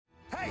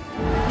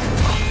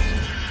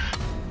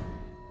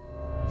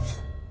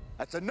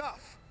That's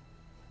enough!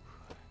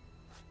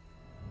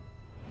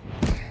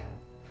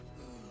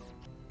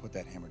 Put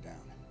that hammer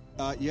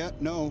down. Yeah,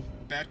 no.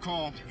 Bad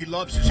call. He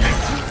loves his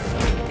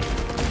hammer.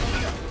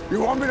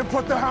 You want me to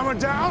put the hammer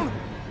down?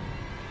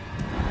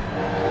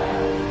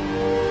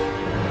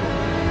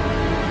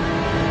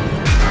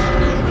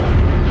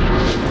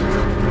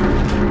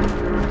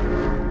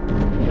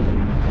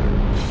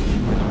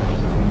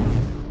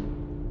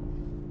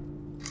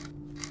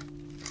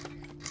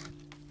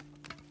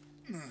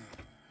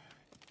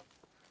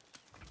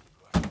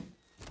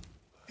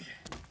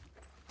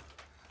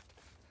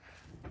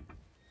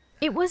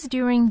 It was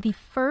during the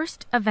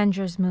first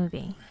Avengers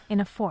movie, in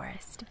a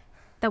forest,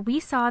 that we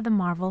saw the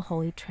Marvel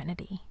Holy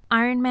Trinity: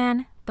 Iron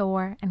Man,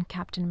 Thor, and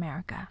Captain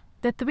America.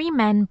 The three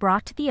men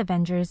brought to the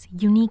Avengers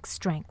unique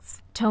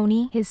strengths.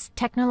 Tony, his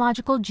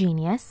technological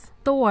genius;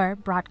 Thor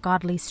brought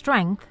godly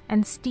strength;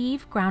 and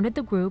Steve grounded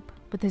the group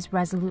with his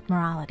resolute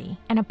morality.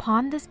 And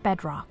upon this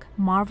bedrock,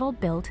 Marvel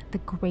built the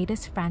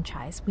greatest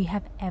franchise we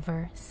have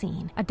ever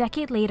seen. A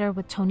decade later,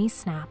 with Tony's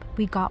snap,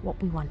 we got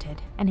what we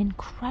wanted: an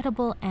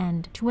incredible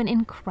end to an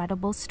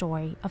incredible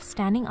story of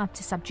standing up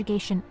to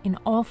subjugation in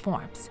all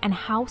forms, and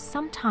how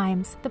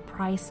sometimes the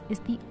price is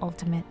the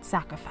ultimate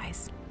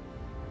sacrifice.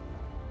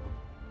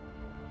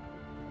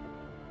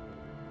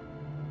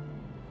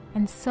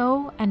 And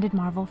so ended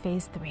Marvel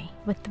Phase 3,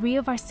 with 3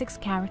 of our 6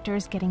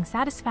 characters getting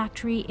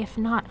satisfactory, if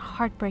not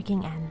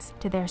heartbreaking, ends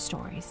to their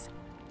stories.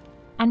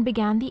 And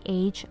began the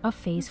age of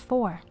Phase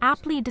 4,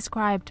 aptly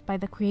described by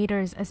the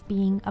creators as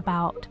being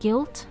about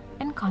guilt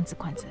and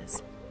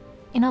consequences.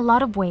 In a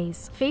lot of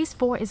ways, Phase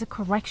 4 is a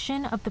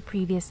correction of the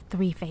previous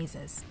 3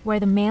 phases, where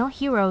the male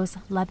heroes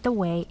led the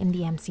way in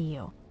the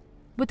MCU,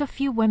 with a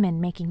few women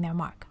making their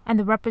mark, and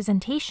the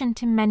representation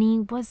to many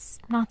was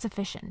not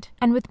sufficient.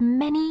 And with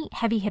many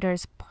heavy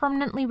hitters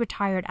permanently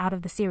retired out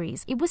of the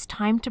series, it was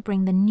time to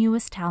bring the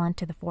newest talent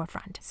to the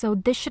forefront. So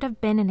this should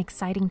have been an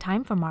exciting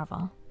time for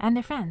Marvel and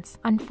their fans.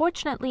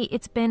 Unfortunately,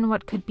 it's been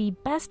what could be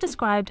best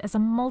described as a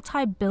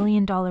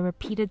multi-billion-dollar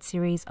repeated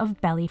series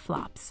of belly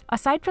flops.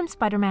 Aside from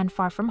Spider-Man: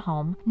 Far From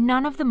Home,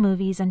 none of the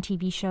movies and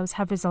TV shows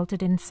have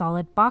resulted in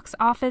solid box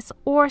office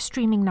or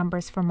streaming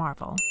numbers for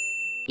Marvel.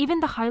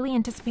 Even the highly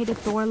anticipated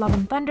Thor: Love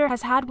and Thunder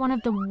has had one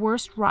of the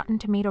worst Rotten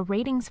Tomato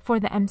ratings for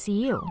the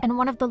MCU, and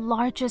one of the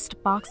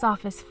largest box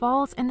office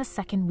falls in the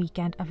second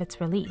weekend of its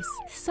release.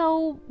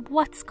 So,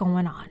 what's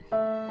going on?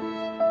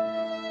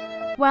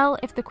 Well,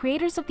 if the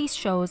creators of these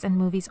shows and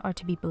movies are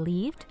to be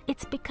believed,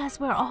 it's because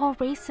we're all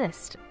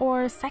racist,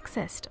 or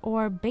sexist,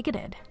 or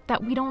bigoted.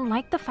 That we don't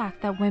like the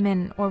fact that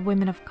women, or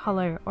women of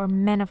color, or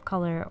men of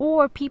color,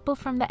 or people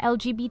from the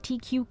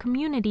LGBTQ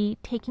community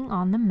taking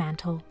on the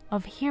mantle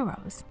of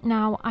heroes.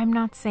 Now, I'm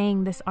not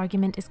saying this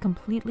argument is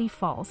completely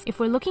false. If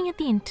we're looking at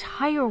the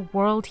entire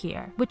world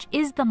here, which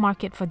is the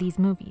market for these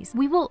movies,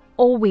 we will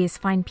always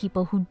find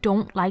people who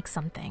don't like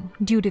something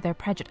due to their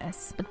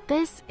prejudice. But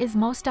this is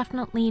most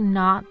definitely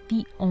not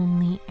the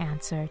only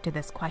answer to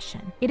this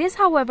question. It is,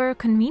 however, a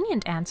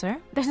convenient answer.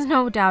 There's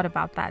no doubt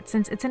about that,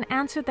 since it's an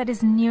answer that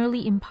is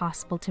nearly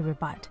impossible to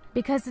rebut,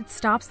 because it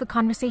stops the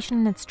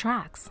conversation in its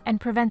tracks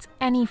and prevents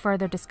any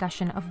further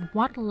discussion of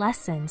what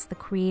lessons the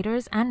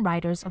creators and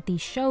writers of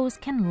these shows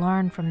can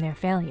learn from their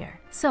failure.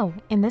 So,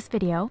 in this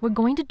video, we're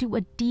going to do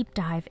a deep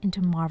dive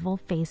into Marvel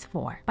Phase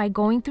 4 by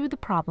going through the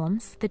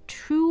problems, the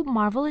true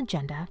Marvel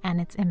agenda, and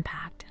its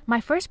impact.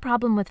 My first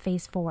problem with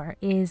Phase 4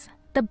 is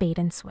the bait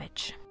and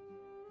switch.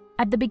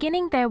 At the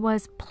beginning, there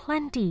was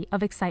plenty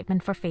of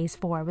excitement for Phase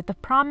 4 with the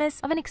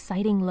promise of an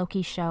exciting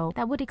Loki show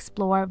that would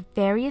explore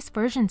various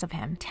versions of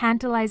him,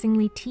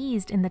 tantalizingly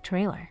teased in the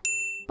trailer.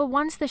 But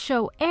once the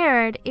show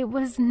aired, it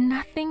was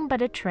nothing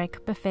but a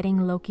trick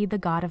befitting Loki, the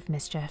god of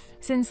mischief,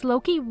 since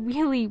Loki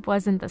really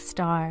wasn't the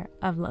star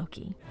of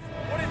Loki.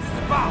 What is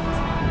this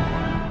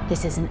about?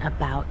 This isn't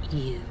about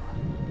you.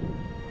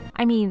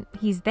 I mean,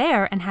 he's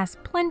there and has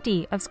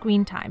plenty of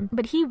screen time,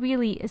 but he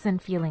really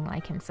isn't feeling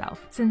like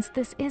himself, since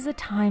this is a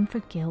time for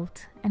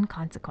guilt and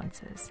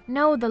consequences.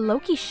 No, the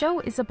Loki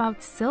show is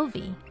about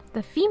Sylvie,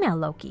 the female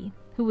Loki,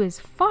 who is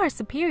far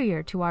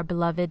superior to our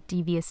beloved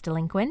devious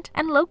delinquent,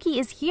 and Loki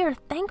is here,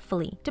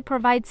 thankfully, to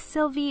provide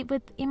Sylvie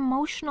with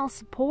emotional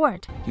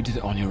support. You did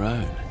it on your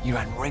own. You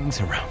had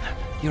rings around them.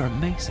 You're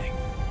amazing.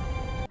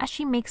 As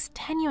she makes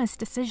tenuous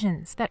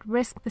decisions that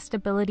risk the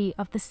stability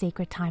of the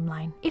sacred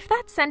timeline. If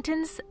that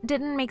sentence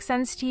didn't make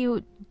sense to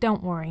you,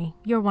 don't worry,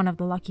 you're one of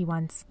the lucky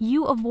ones.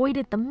 You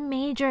avoided the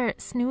major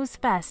snooze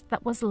fest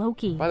that was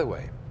Loki. By the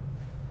way,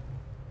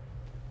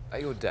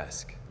 at your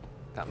desk,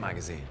 that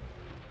magazine.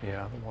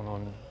 Yeah, the one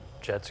on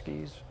jet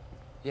skis.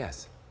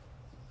 Yes.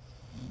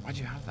 Why'd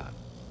you have that?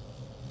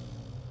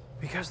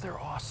 Because they're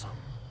awesome.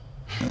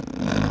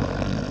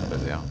 But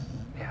they are.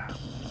 Yeah.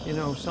 You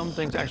know, some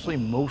things, actually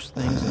most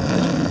things.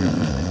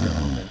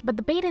 But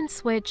the bait and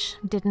switch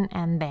didn't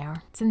end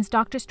there, since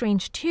Doctor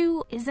Strange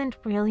 2 isn't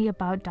really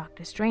about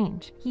Doctor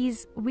Strange.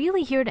 He's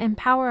really here to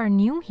empower our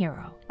new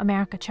hero,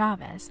 America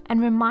Chavez, and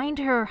remind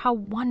her how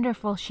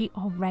wonderful she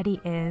already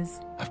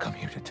is. I've come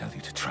here to tell you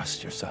to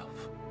trust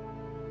yourself.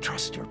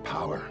 Trust your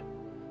power.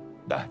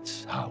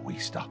 That's how we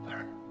stop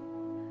her.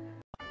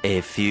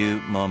 A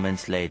few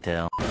moments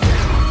later.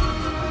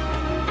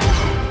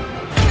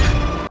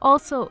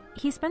 Also,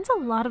 he spends a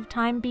lot of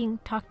time being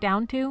talked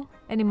down to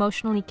and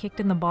emotionally kicked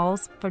in the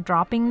balls for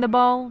dropping the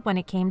ball when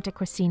it came to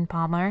Christine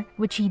Palmer,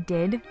 which he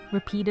did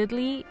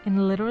repeatedly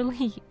in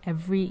literally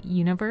every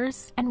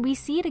universe. And we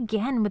see it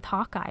again with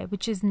Hawkeye,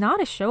 which is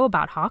not a show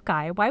about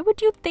Hawkeye. Why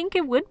would you think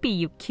it would be,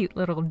 you cute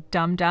little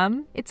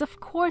dum-dum? It's of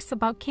course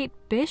about Kate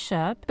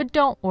Bishop, but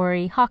don't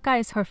worry, Hawkeye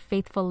is her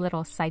faithful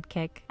little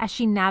sidekick as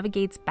she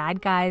navigates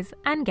bad guys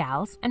and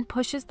gals and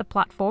pushes the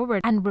plot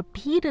forward and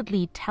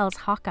repeatedly tells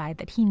Hawkeye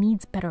that he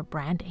needs better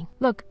branding.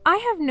 Look, I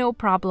have no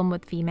problem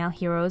with female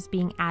heroes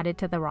being added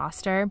to the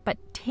roster, but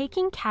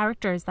taking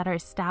characters that are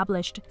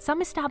established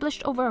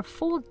over a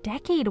full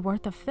decade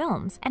worth of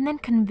films, and then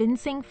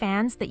convincing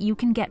fans that you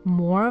can get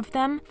more of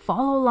them,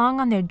 follow along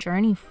on their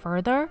journey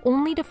further,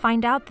 only to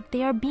find out that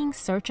they are being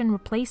searched and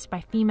replaced by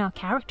female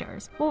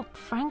characters. Well,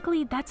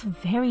 frankly, that's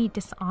very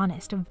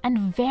dishonest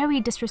and very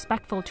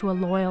disrespectful to a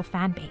loyal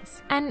fan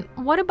base. And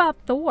what about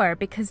Thor?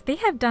 Because they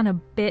have done a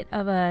bit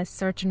of a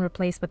search and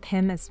replace with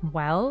him as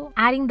well,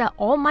 adding the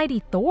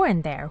almighty Thor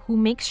in there, who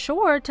makes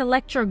sure to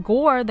lecture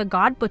Gore, the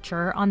God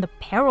Butcher, on the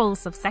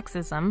perils of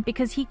sexism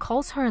because he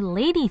calls her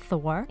Lady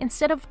Thor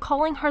instead of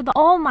calling her the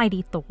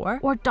Almighty Thor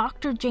or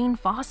Dr. Jane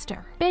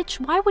Foster. Bitch,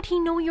 why would he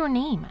know your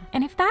name?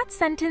 And if that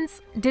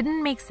sentence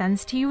didn't make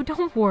sense to you,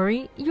 don't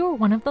worry, you're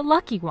one of the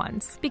lucky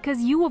ones,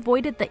 because you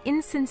avoided the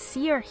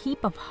insincere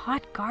heap of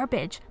hot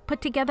garbage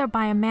put together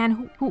by a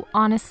man who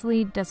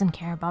honestly doesn't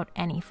care about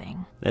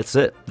anything. That's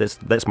it.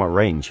 That's my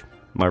range.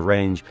 My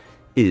range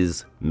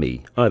is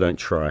me. I don't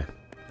try.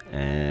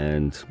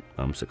 And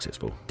I'm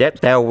successful. That's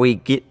how we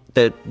get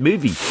the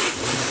movie.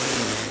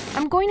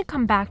 I'm going to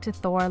come back to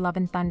Thor Love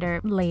and Thunder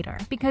later,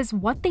 because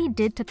what they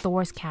did to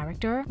Thor's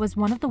character was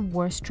one of the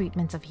worst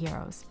treatments of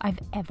heroes I've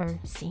ever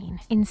seen.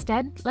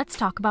 Instead, let's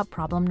talk about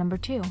problem number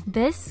 2.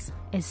 This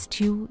is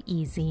too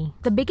easy.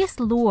 The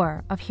biggest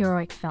lure of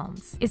heroic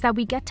films is that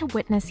we get to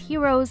witness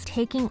heroes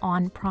taking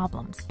on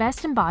problems,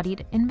 best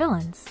embodied in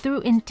villains.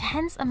 Through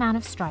intense amount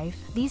of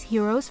strife, these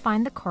heroes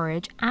find the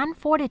courage and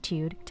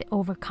fortitude to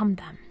overcome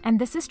them. And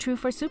this is true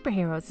for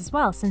superheroes as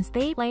well, since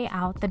they lay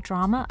out the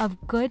drama of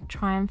good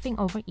triumphing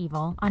over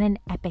evil on an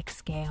epic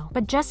scale.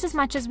 But just as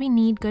much as we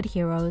need good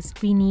heroes,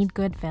 we need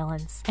good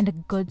villains and a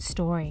good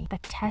story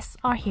that tests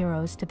our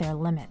heroes to their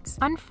limits.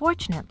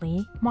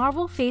 Unfortunately,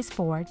 Marvel Phase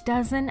 4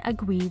 doesn't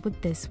agree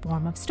with this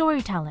form of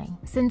storytelling,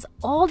 since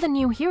all the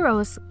new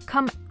heroes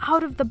come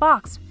out of the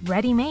box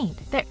ready-made.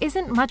 There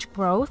isn't much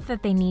growth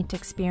that they need to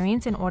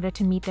experience in order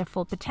to meet their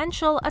full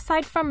potential,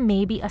 aside from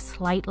maybe a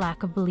slight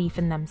lack of belief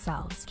in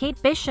themselves.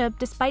 Kate Bishop,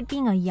 despite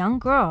being a young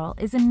girl,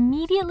 is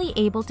immediately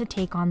able to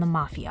take on the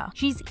Mafia.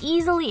 She's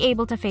easily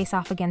able to face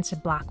off against a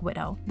Black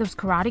Widow. Those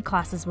karate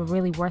classes were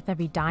really worth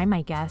every dime,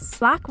 I guess.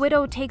 Black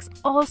Widow takes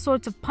all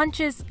sorts of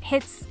punches,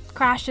 hits,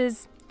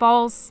 crashes,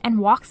 falls, and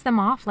walks them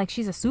off like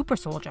she's a super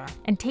soldier.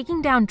 And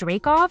taking down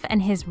Dreykov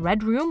and his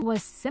Red Room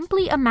was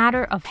simply a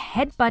matter of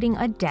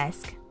headbutting a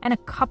desk and a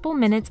couple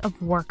minutes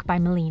of work by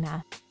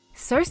Melina.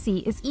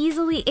 Cersei is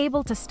easily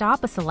able to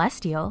stop a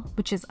Celestial,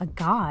 which is a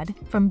god,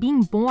 from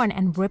being born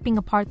and ripping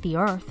apart the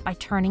earth by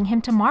turning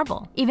him to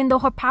marble, even though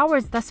her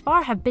powers thus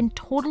far have been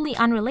totally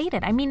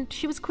unrelated. I mean,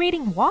 she was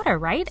creating water,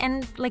 right?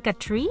 And like a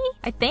tree,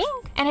 I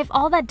think? And if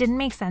all that didn't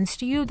make sense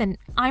to you, then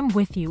I'm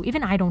with you.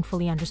 Even I don't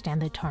fully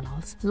understand the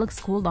Eternals. It looks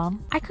cool though.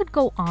 I could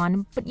go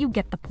on, but you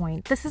get the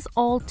point. This is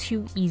all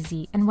too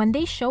easy, and when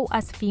they show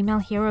us female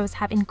heroes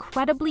have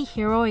incredibly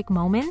heroic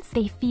moments,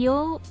 they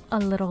feel a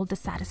little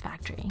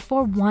dissatisfactory.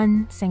 For one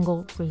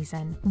single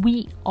reason: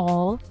 we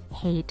all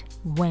hate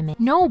women.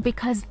 No,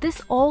 because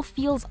this all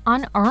feels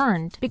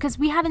unearned, because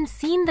we haven't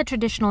seen the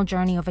traditional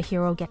journey of a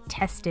hero get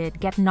tested,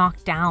 get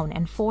knocked down,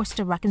 and forced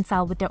to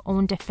reconcile with their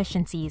own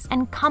deficiencies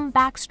and come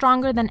back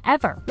stronger than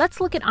ever.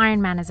 Let's look at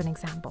Iron Man as an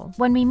example.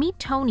 When we meet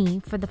Tony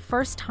for the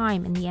first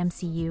time in the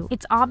MCU,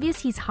 it's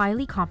obvious he's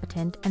highly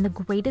competent and the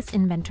greatest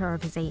inventor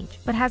of his age,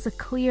 but has a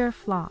clear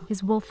flaw: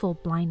 his willful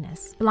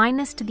blindness.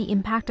 Blindness to the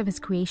impact of his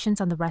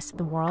creations on the rest of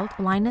the world,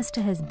 blindness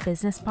to his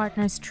business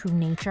partner's true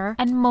nature,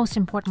 and most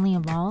importantly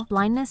of all,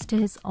 blindness to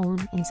his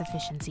own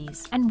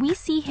insufficiencies. And we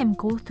see him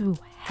go through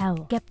hell,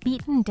 get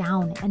beaten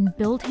down, and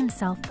build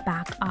himself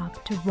back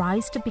up to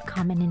rise to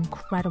become an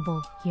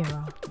incredible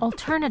hero.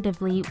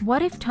 Alternatively,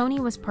 what if Tony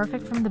was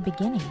perfect from the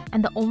beginning,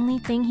 and the only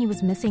thing he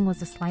was missing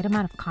was a slight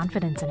amount of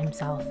confidence in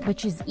himself,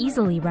 which is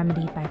easily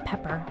remedied by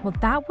Pepper? Well,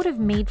 that would have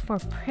made for a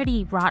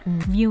pretty rotten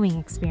viewing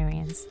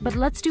experience. But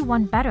let's do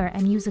one better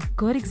and use a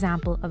good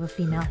example of a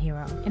female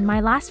hero. In my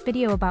last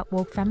video about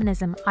woke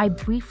feminism, time, I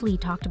briefly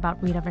talked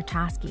about Rita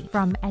Vertasky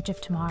from Edge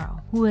of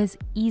Tomorrow, who is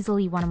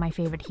easily one of my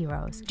favorite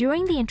heroes.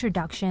 During the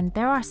introduction,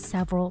 there are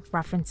several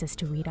references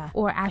to Rita,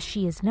 or as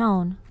she is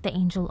known, the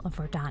Angel of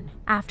Verdun,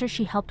 after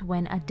she helped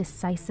win a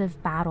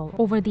decisive battle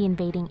over the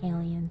invading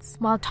aliens.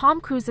 While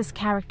Tom Cruise's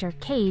character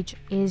Cage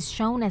is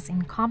shown as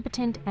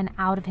incompetent and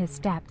out of his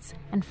depths,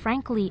 and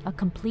frankly a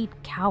complete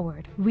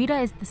coward, Rita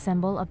is the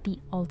symbol of the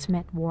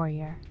ultimate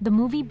warrior. The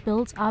movie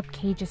builds up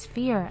Cage's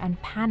fear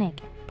and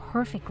panic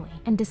perfectly,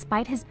 and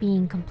despite his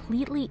being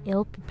completely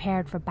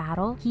ill-prepared for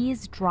battle, he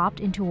is dropped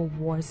into a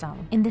war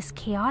zone. In this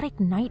chaotic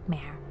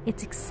nightmare,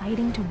 it's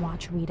exciting to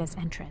watch Rita's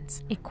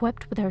entrance,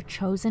 equipped with her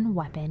chosen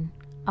weapon,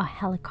 a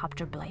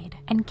helicopter blade.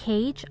 And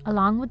Cage,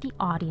 along with the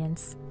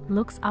audience,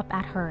 looks up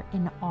at her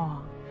in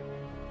awe.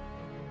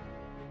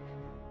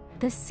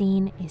 This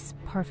scene is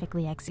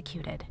perfectly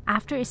executed.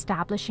 After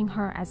establishing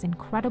her as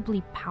incredibly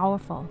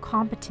powerful,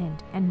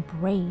 competent, and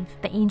brave,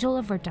 the Angel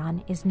of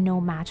Verdun is no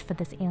match for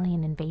this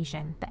alien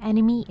invasion. The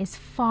enemy is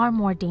far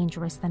more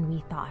dangerous than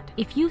we thought.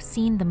 If you've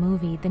seen the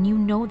movie, then you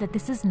know that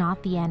this is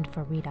not the end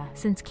for Rita,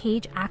 since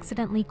Cage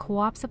accidentally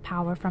co-opts a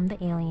power from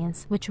the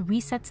aliens, which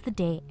resets the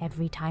day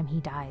every time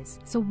he dies.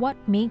 So what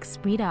makes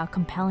Rita a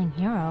compelling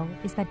hero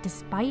is that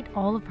despite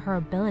all of her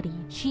ability,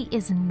 she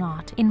is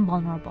not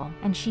invulnerable,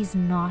 and she's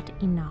not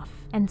enough.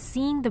 And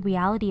seeing the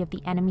reality of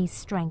the enemy's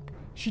strength,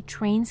 she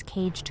trains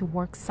Cage to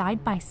work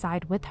side by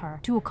side with her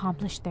to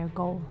accomplish their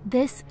goal.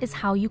 This is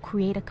how you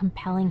create a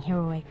compelling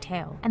heroic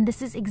tale. And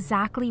this is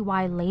exactly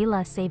why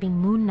Layla saving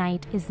Moon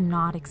Knight is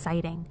not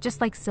exciting.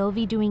 Just like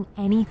Sylvie doing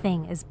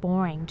anything is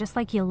boring. Just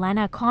like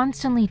Yelena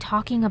constantly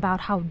talking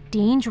about how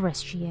dangerous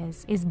she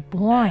is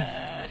boring.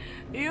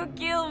 You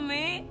kill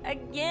me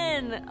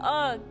again.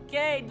 Oh,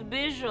 Kate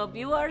Bishop,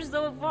 you are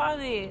so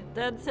funny.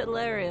 That's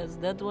hilarious.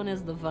 That one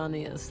is the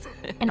funniest.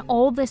 And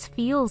all this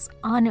feels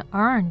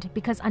unearned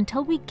because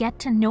until we get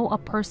to know a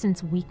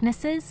person's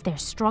weaknesses, their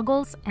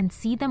struggles, and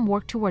see them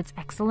work towards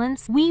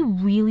excellence, we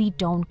really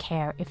don't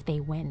care if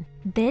they win.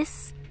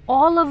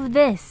 All of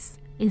this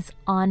is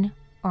unearned.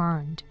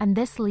 And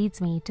this leads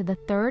me to the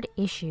third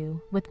issue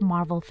with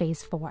Marvel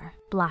Phase 4,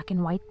 black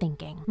and white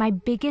thinking. My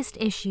biggest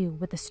issue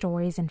with the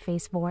stories in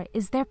Phase 4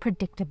 is their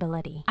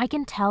predictability. I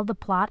can tell the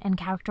plot and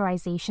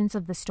characterizations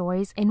of the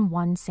stories in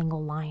one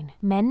single line.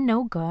 Men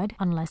no good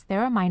unless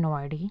they're a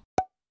minority.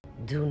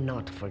 Do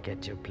not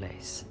forget your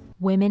place.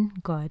 Women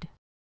good.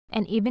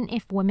 And even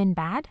if women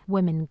bad,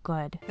 women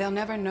good. They'll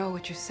never know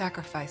what you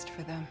sacrificed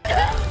for them.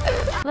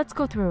 Let's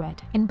go through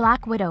it. In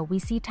Black Widow, we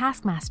see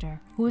Taskmaster,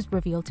 who is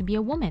revealed to be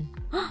a woman.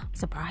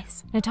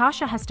 Surprise.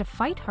 Natasha has to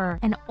fight her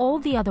and all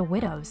the other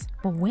widows.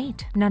 But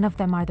wait, none of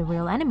them are the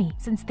real enemy,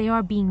 since they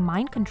are being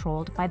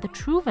mind-controlled by the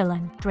true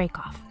villain,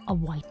 Dreykov, a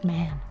white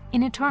man.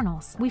 In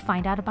Eternals, we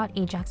find out about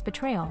Ajax's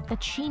betrayal,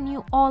 that she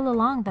knew all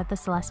along that the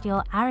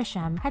Celestial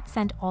Arishem had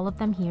sent all of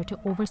them here to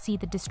oversee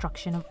the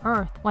destruction of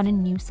Earth when a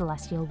new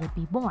Celestial would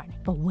be born.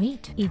 But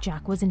wait,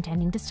 Ajax was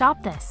intending to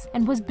stop this,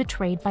 and was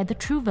betrayed by the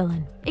true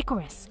villain,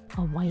 Icarus,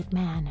 a white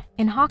man.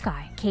 In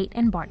Hawkeye, Kate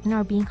and Barton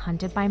are being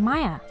hunted by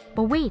Maya.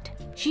 But wait,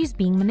 she's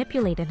being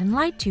manipulated and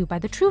lied to by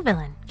the true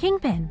villain,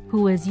 Kingpin,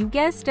 who is, you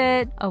guessed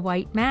it, a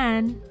white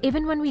man.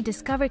 Even when we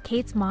discover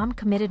Kate's mom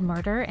committed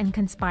murder and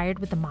conspired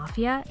with the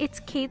mafia, it's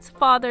Kate's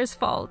father's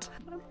fault.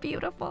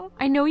 Beautiful.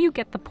 I know you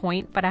get the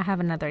point, but I have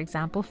another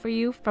example for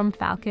you from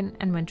Falcon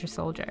and Winter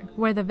Soldier,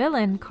 where the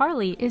villain,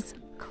 Carly, is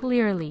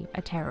clearly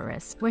a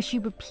terrorist, where she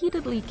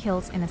repeatedly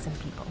kills innocent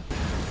people.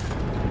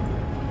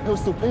 There were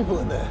still people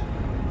in there.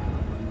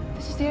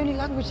 This is the only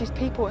language these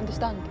people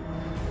understand.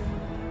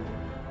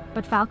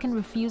 But Falcon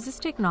refuses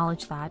to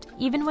acknowledge that,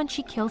 even when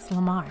she kills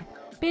Lamar.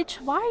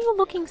 Bitch, why are you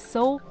looking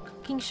so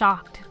fucking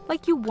shocked?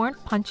 Like you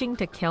weren't punching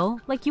to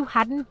kill? Like you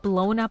hadn't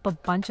blown up a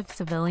bunch of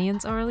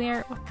civilians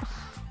earlier?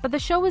 But the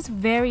show is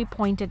very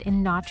pointed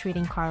in not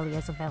treating Carly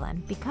as a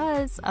villain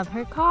because of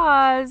her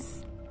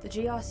cause. The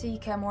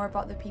GRC care more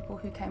about the people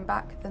who came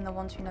back than the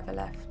ones who never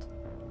left.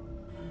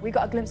 We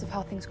got a glimpse of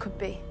how things could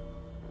be.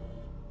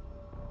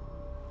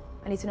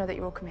 I need to know that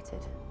you're all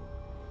committed.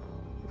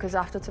 Because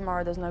after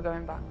tomorrow, there's no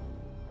going back.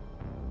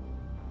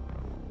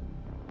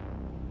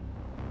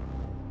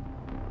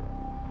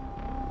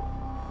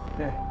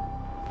 Okay.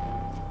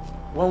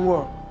 One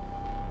word.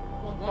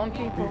 One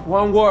people.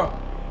 One word.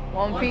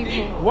 One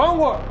people. One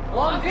word.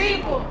 One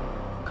people.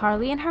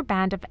 Carly and her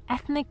band of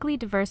ethnically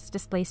diverse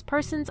displaced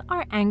persons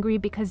are angry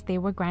because they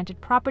were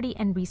granted property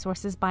and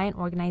resources by an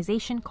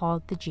organization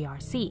called the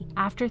GRC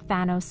after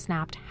Thanos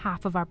snapped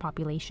half of our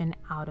population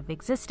out of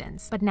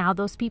existence. But now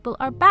those people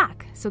are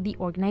back, so the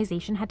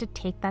organization had to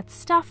take that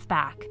stuff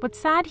back. What's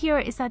sad here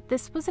is that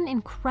this was an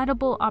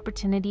incredible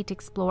opportunity to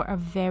explore a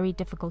very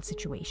difficult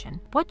situation.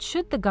 What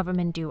should the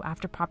government do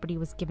after property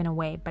was given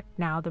away, but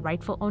now the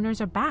rightful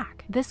owners are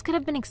back? This could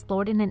have been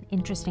explored in an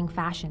interesting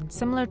fashion,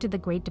 similar to the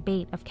great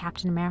debate of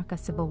Captain America America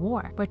Civil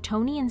War, where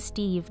Tony and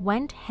Steve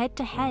went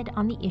head-to-head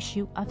on the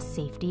issue of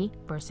safety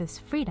versus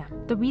freedom.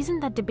 The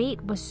reason that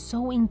debate was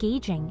so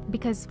engaging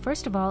because,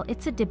 first of all,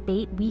 it's a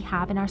debate we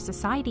have in our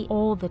society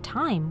all the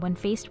time when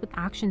faced with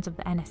actions of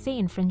the NSA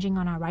infringing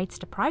on our rights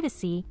to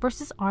privacy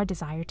versus our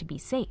desire to be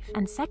safe.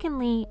 And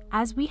secondly,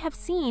 as we have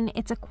seen,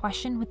 it's a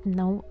question with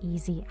no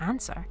easy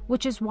answer,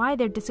 which is why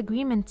their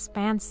disagreement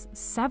spans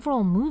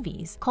several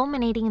movies,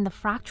 culminating in the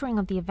fracturing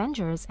of the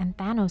Avengers and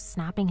Thanos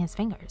snapping his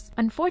fingers.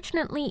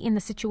 Unfortunately, in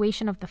the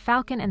situation of the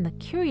Falcon and the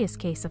Curious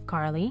Case of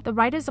Carly, the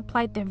writers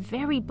applied their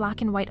very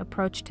black and white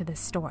approach to this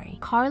story.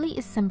 Carly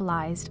is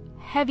symbolized,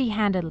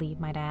 heavy-handedly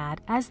might I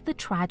add, as the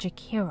tragic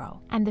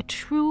hero, and the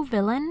true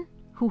villain,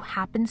 who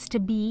happens to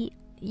be,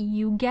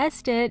 you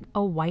guessed it,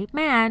 a white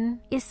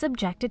man, is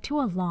subjected to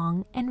a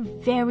long and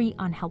very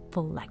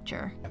unhelpful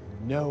lecture.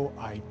 No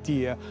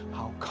idea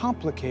how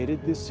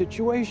complicated this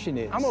situation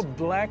is. I'm a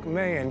black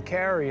man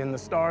carrying the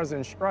stars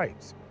and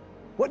stripes.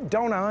 What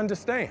don't I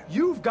understand?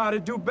 You've got to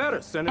do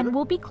better, Senator. And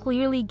we'll be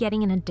clearly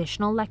getting an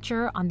additional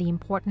lecture on the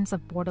importance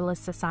of borderless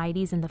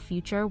societies in the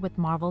future with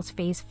Marvel's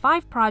Phase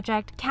 5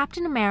 project,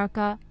 Captain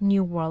America: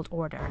 New World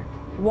Order.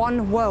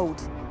 One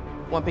world.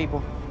 One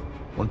people.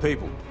 One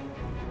people.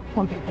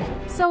 One people.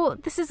 So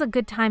this is a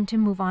good time to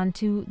move on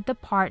to the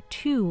part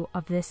 2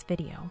 of this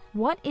video.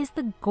 What is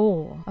the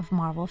goal of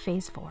Marvel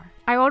Phase 4?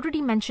 I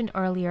already mentioned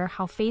earlier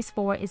how Phase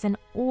 4 is an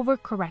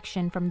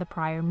overcorrection from the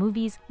prior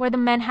movies where the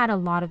men had a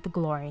lot of the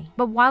glory.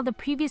 But while the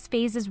previous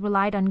phases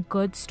relied on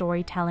good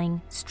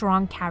storytelling,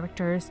 strong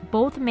characters,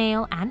 both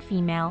male and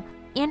female,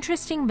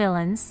 interesting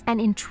villains, and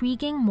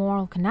intriguing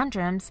moral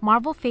conundrums,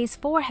 Marvel Phase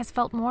 4 has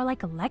felt more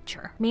like a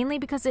lecture, mainly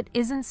because it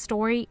isn't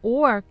story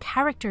or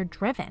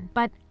character-driven,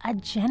 but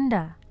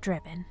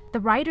agenda-driven. The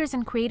writers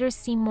and creators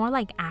seem more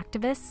like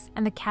activists,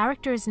 and the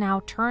characters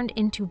now turned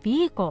into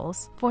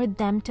vehicles for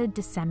them to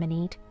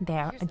disseminate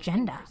their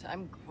agenda.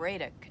 I'm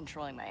great at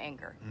controlling my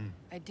anger.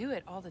 I do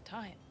it all the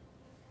time.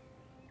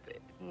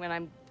 When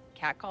I'm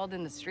catcalled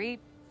in the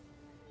street,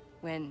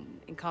 when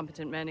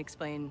incompetent men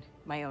explain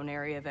my own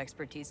area of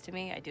expertise to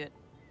me, I do it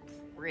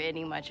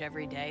pretty much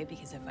every day,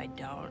 because if I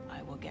don't,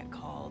 I will get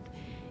called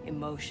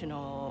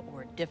emotional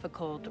or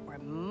difficult, or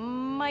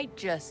might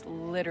just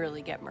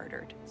literally get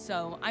murdered.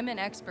 So I'm an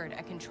expert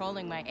at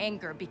controlling my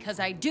anger because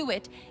I do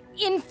it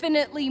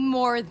infinitely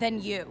more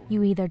than you.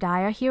 You either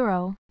die a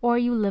hero, or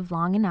you live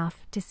long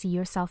enough to see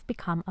yourself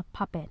become a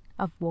puppet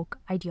of woke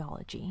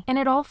ideology. And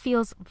it all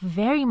feels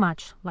very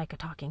much like a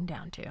talking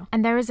down to.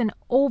 And there is an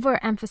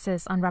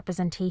overemphasis on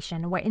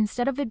representation where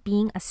instead of it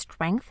being a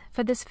strength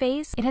for this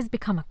phase, it has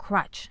become a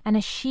crutch and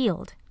a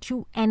shield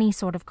to any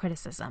sort of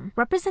criticism.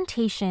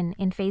 Representation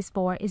in Phase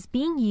 4 is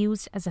being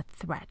used as a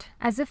threat,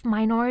 as if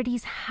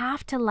minorities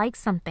have to like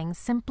something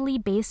simply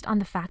based on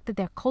the fact that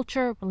their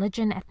culture,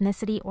 religion,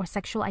 ethnicity, or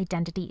sexual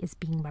identity is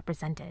being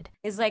represented.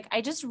 Is like,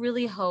 I just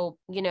really hope,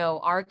 you know,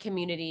 our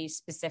community,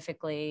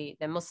 specifically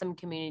the Muslim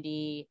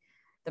community,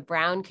 the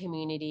brown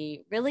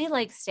community, really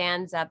like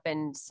stands up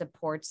and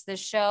supports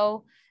this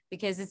show,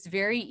 because it's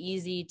very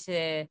easy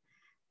to,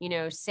 you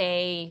know,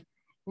 say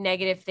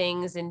negative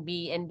things and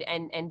be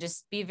and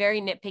just be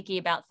very nitpicky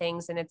about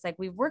things. And it's like,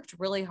 we've worked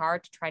really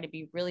hard to try to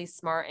be really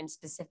smart and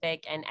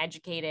specific and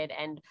educated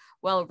and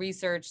well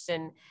researched,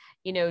 and,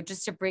 you know,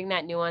 just to bring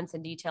that nuance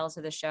and detail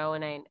to the show.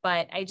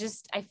 But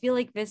I feel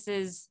like this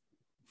is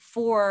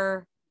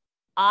for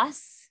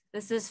us,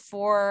 this is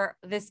for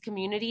this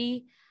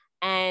community.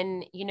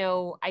 And, you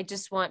know, I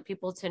just want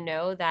people to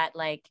know that,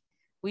 like,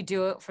 we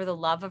do it for the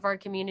love of our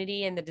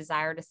community and the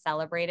desire to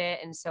celebrate it.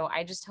 And so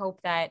I just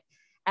hope that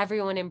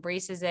everyone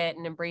embraces it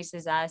and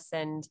embraces us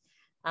and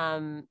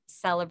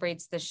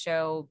celebrates the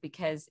show,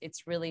 because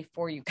it's really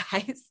for you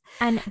guys.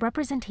 And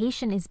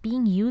representation is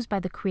being used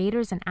by the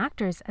creators and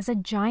actors as a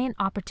giant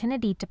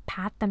opportunity to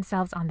pat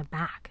themselves on the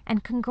back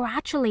and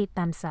congratulate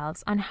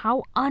themselves on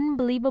how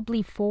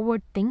unbelievably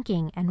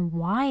forward-thinking and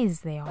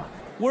wise they are.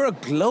 We're a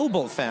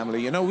global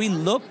family, you know, we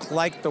look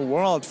like the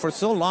world. For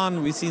so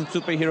long, we've seen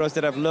superheroes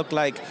that have looked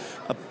like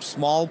a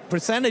small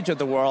percentage of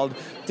the world.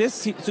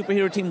 This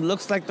superhero team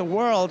looks like the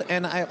world.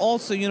 And I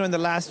also, you know, in the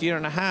last year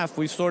and a half,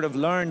 we've sort of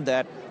learned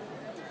that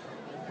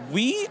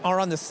we are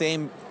on the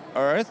same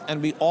earth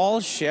and we all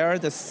share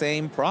the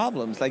same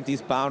problems, like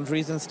these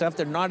boundaries and stuff.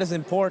 They're not as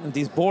important.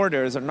 These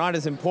borders are not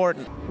as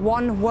important.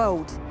 One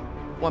world.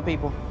 One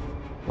people.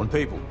 One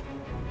people.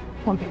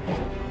 One people.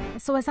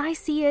 So as I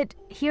see it,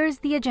 here's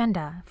the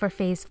agenda for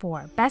Phase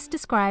 4, best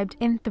described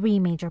in 3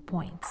 major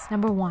points.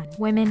 Number 1,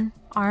 women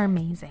are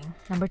amazing.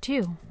 Number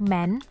 2,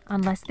 men,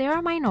 unless they are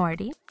a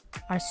minority,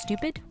 are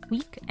stupid,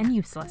 weak, and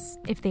useless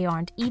if they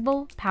aren't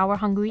evil,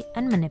 power-hungry,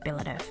 and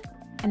manipulative.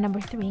 And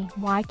number 3,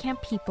 why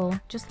can't people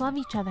just love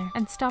each other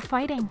and stop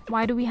fighting?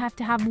 Why do we have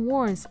to have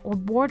wars or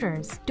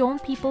borders?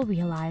 Don't people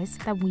realize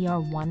that we are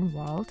one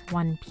world,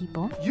 one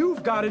people?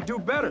 You've got to do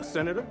better,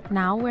 Senator.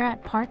 Now we're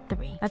at part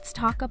 3. Let's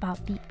talk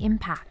about the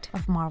impact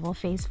of Marvel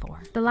Phase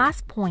 4. The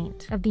last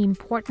point of the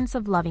importance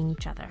of loving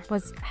each other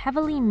was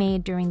heavily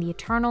made during the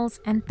Eternals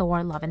and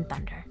Thor Love and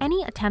Thunder.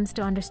 Any attempts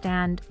to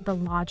understand the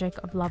logic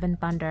of Love and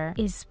Thunder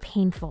is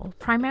painful,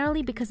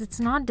 primarily because it's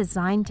not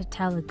designed to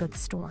tell a good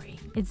story.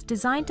 It's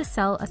designed to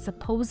sell a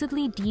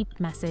supposedly deep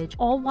message,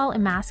 all while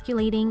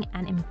emasculating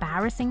and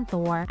embarrassing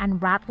Thor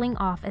and rattling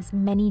off as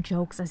many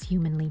jokes as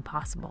humanly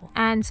possible.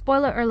 And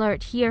spoiler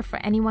alert here for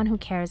anyone who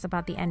cares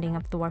about the ending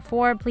of Thor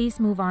 4, please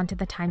move on to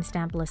the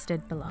timestamp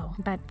listed below.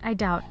 But I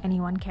doubt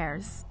anyone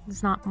cares.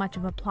 There's not much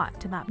of a plot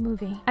to that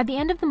movie. At the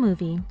end of the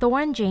movie, Thor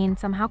and Jane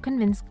somehow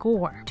convince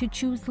Gorr to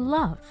choose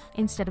love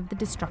instead of the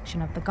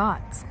destruction of the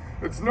gods.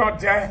 It's not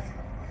death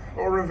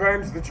or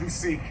revenge that you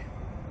seek.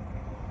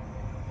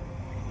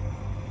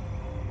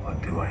 What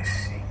do I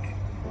seek?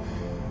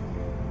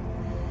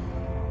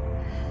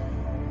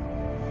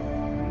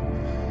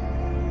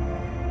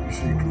 You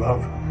seek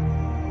love.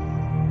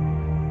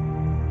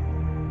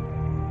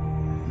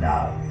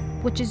 Love.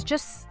 Which is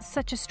just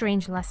such a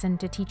strange lesson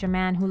to teach a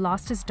man who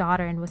lost his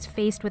daughter and was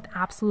faced with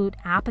absolute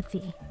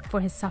apathy for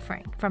his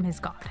suffering from his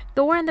god.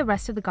 Thor and the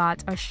rest of the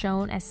gods are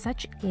shown as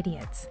such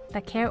idiots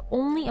that care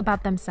only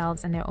about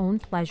themselves and their own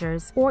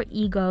pleasures or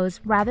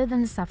egos rather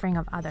than the suffering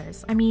of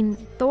others. I mean,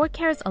 Thor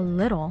cares a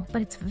little,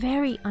 but it's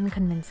very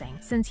unconvincing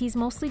since he's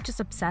mostly just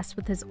obsessed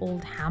with his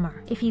old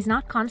hammer. If he's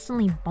not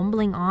constantly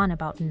bumbling on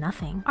about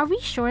nothing, are we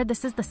sure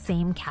this is the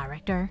same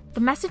character? The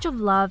message of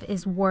love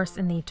is worse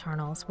in the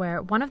Eternals,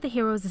 where one of the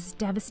heroes is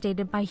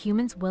devastated by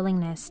humans'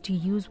 willingness to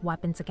use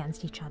weapons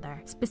against each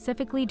other,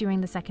 specifically during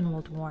the Second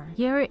World War.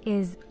 Here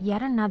is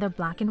yet another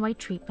black and white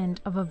treatment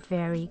of a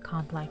very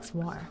complex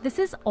war. This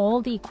is all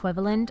the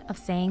equivalent of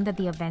saying that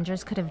the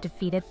Avengers could have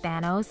defeated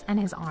Thanos and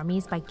his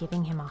armies by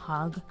giving him a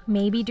hug.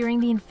 Maybe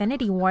during the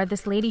Infinity War,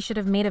 this lady should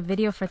have made a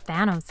video for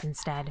Thanos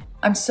instead.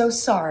 I'm so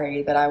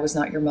sorry that I was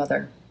not your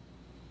mother.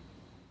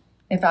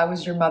 If I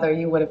was your mother,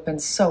 you would have been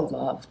so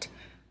loved,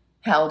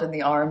 held in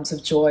the arms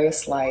of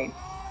joyous light.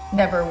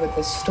 Never would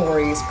the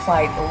stories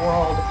plight the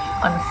world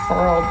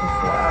unfurled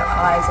before our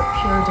eyes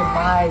a pure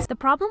demise. The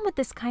problem with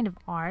this kind of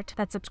art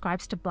that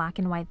subscribes to black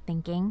and white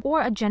thinking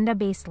or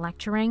agenda-based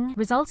lecturing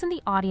results in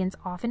the audience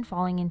often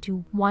falling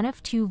into one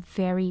of two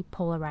very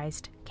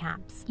polarized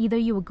camps. Either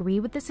you agree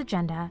with this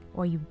agenda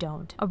or you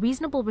don't. A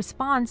reasonable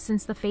response,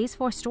 since the Phase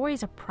 4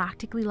 stories are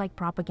practically like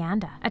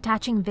propaganda,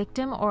 attaching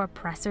victim or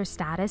oppressor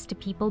status to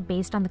people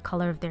based on the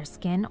color of their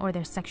skin or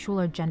their sexual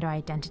or gender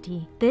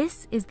identity.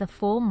 This is the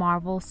full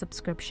Marvel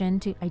subscription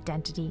to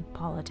identity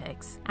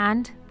politics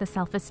and the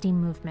self-esteem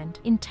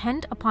movement,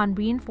 intent upon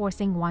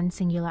reinforcing one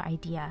singular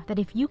idea, that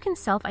if you can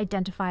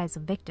self-identify as a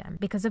victim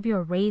because of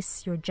your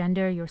race, your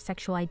gender, your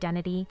sexual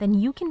identity, then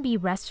you can be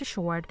rest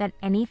assured that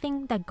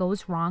anything that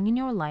goes wrong in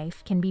your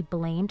life can be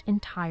blamed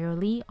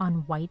entirely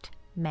on white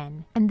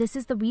men. And this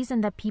is the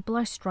reason that people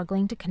are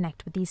struggling to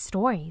connect with these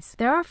stories.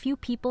 There are a few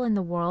people in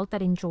the world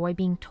that enjoy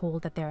being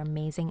told that they're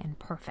amazing and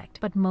perfect,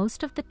 but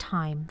most of the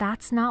time,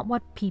 that's not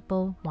what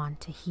people want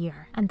to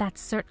hear. And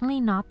that's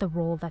certainly not the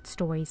role that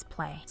stories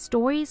play.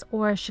 Stories,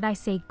 or should I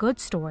say good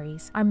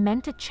stories, are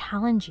meant to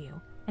challenge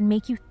you and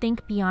make you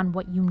think beyond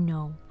what you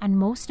know, and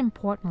most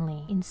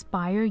importantly,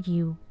 inspire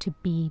you to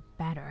be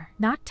better.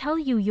 Not tell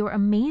you you're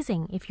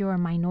amazing if you're a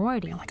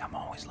minority. I feel like I'm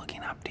always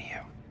looking up to you.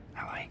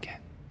 I like it.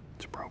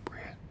 It's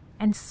appropriate.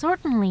 And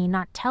certainly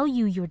not tell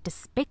you you're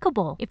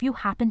despicable if you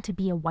happen to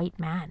be a white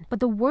man. But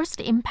the worst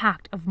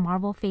impact of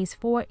Marvel Phase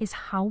 4 is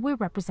how we're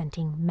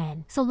representing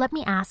men. So let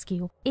me ask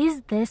you,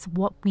 is this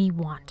what we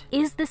want?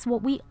 Is this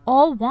what we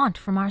all want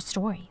from our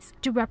stories?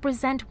 To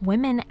represent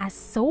women as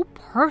so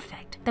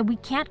perfect that we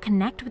can't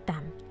connect with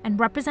them, and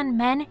represent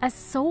men as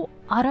so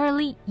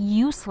utterly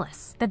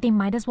useless that they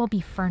might as well be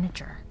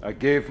furniture. I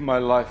gave my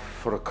life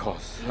for a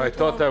cause. I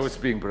thought I was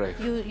being brave.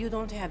 You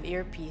don't have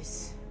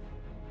earpiece.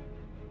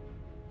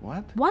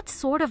 What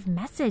sort of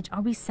message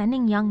are we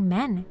sending young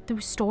men through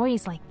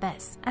stories like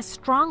this? As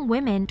strong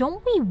women,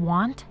 don't we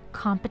want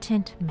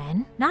competent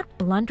men? Not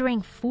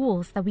blundering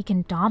fools that we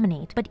can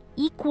dominate, but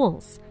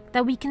equals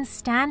that we can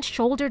stand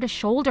shoulder to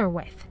shoulder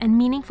with, and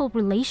meaningful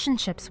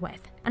relationships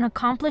with, and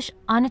accomplish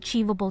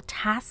unachievable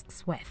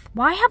tasks with.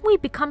 Why have we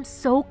become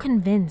so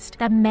convinced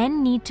that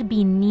men need to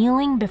be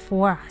kneeling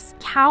before us,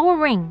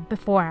 cowering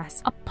before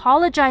us,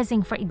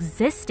 apologizing for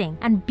existing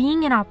and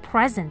being in our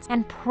presence,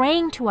 and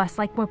praying to us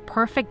like we're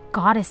perfect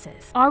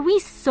goddesses? Are we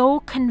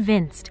so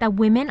convinced that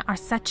women are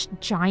such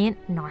giant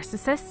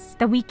narcissists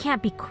that we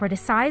can't be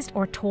criticized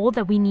or told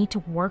that we need to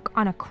work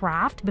on a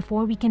craft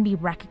before we can be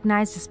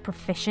recognized as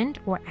proficient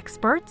or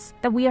experts?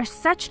 That we are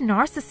such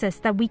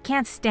narcissists that we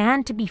can't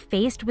stand to be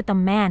faced with a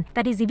man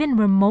that is even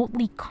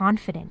remotely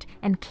confident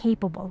and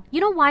capable.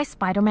 You know why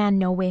Spider-Man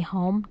No Way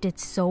Home did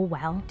so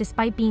well,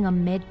 despite being a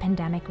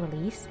mid-pandemic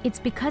release? It's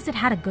because it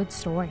had a good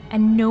story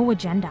and no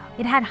agenda.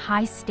 It had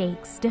high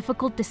stakes,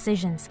 difficult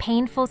decisions,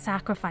 painful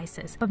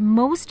sacrifices, but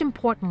most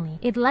importantly,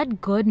 it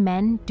let good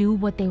men do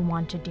what they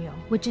want to do,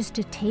 which is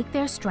to take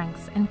their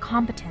strengths and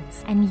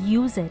competence and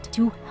use it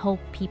to help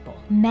people.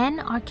 Men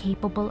are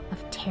capable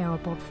of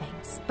terrible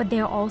things, but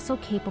they're also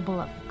capable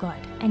of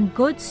good. And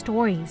good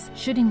stories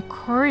should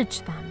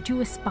encourage them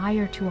to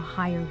aspire to a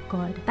higher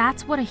good.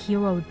 That's what a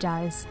hero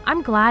does.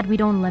 I'm glad we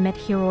don't limit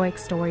heroic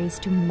stories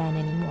to men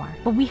anymore,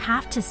 but we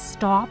have to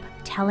stop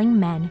telling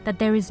men that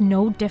there is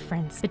no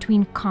difference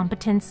between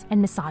competence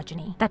and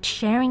misogyny, that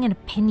sharing an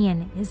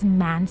opinion is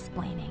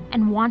mansplaining,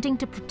 and wanting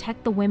to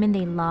protect the women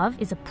they love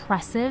is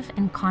oppressive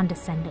and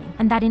condescending,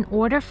 and that in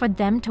order for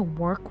them to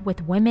work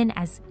with women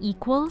as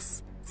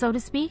equals, so to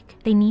speak,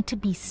 they need to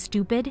be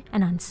stupid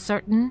and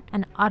uncertain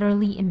and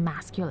utterly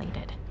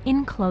emasculated.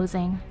 In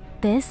closing,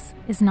 this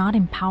is not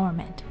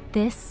empowerment.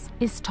 This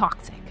is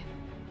toxic.